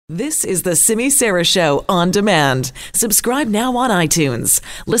This is the Simi Sara Show on demand. Subscribe now on iTunes.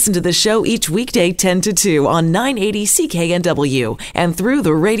 Listen to the show each weekday 10 to 2 on 980 CKNW and through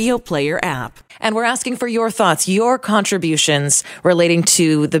the Radio Player app. And we're asking for your thoughts, your contributions relating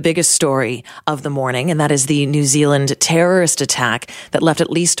to the biggest story of the morning, and that is the New Zealand terrorist attack that left at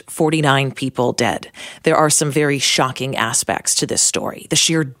least 49 people dead. There are some very shocking aspects to this story. The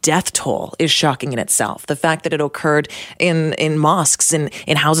sheer death toll is shocking in itself. The fact that it occurred in mosques, in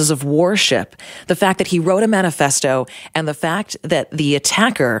houses of worship, the fact that he wrote a manifesto, and the fact that the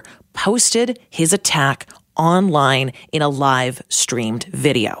attacker posted his attack online in a live streamed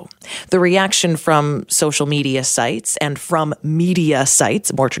video. The reaction from social media sites and from media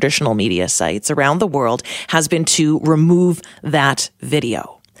sites, more traditional media sites around the world, has been to remove that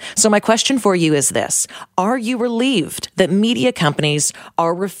video. So my question for you is this: are you relieved that media companies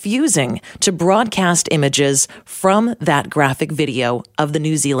are refusing to broadcast images from that graphic video of the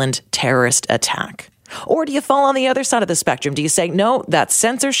New Zealand terrorist attack? Or do you fall on the other side of the spectrum? Do you say, no, that's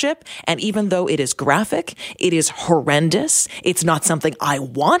censorship, and even though it is graphic, it is horrendous, it's not something I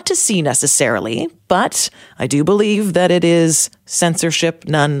want to see necessarily, but I do believe that it is censorship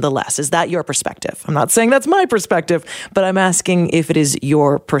nonetheless? Is that your perspective? I'm not saying that's my perspective, but I'm asking if it is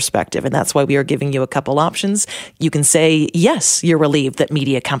your perspective, and that's why we are giving you a couple options. You can say, yes, you're relieved that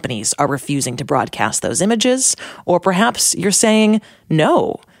media companies are refusing to broadcast those images, or perhaps you're saying,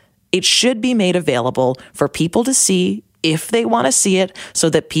 no, it should be made available for people to see if they want to see it, so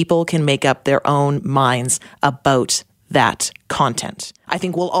that people can make up their own minds about that content. I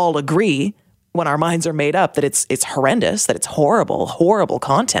think we'll all agree when our minds are made up that it's horrendous, that it's horrible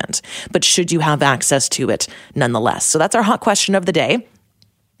content. But should you have access to it nonetheless? So that's our hot question of the day.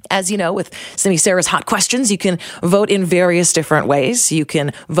 As you know, with Simi Sara's Hot Questions, you can vote in various different ways. You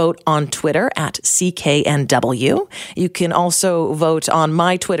can vote on Twitter at CKNW. You can also vote on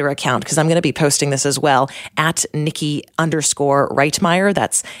my Twitter account, because I'm going to be posting this as well, at Nikki_Reitmayer.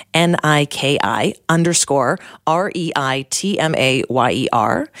 That's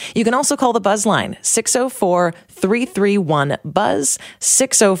NIKI_REITMAYER. You can also call the Buzz line, 604-331-BUZZ,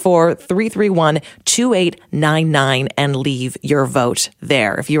 604-331-2899, and leave your vote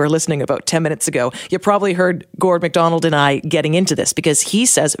there. If you were listening about 10 minutes ago, you probably heard Gord McDonald and I getting into this, because he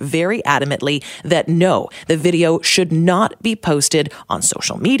says very adamantly that no, the video should not be posted on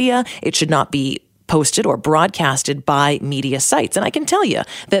social media. It should not be posted or broadcasted by media sites. And I can tell you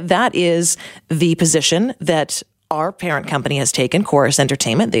that that is the position that our parent company has taken, Chorus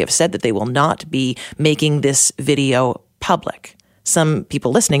Entertainment. They have said that they will not be making this video public. Some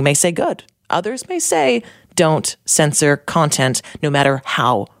people listening may say good. Others may say don't censor content, no matter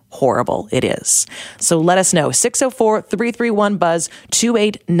how horrible it is. So let us know. 604-331-BUZZ,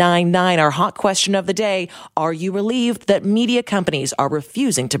 2899. Our hot question of the day: are you relieved that media companies are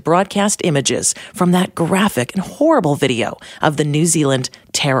refusing to broadcast images from that graphic and horrible video of the New Zealand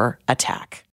terror attack?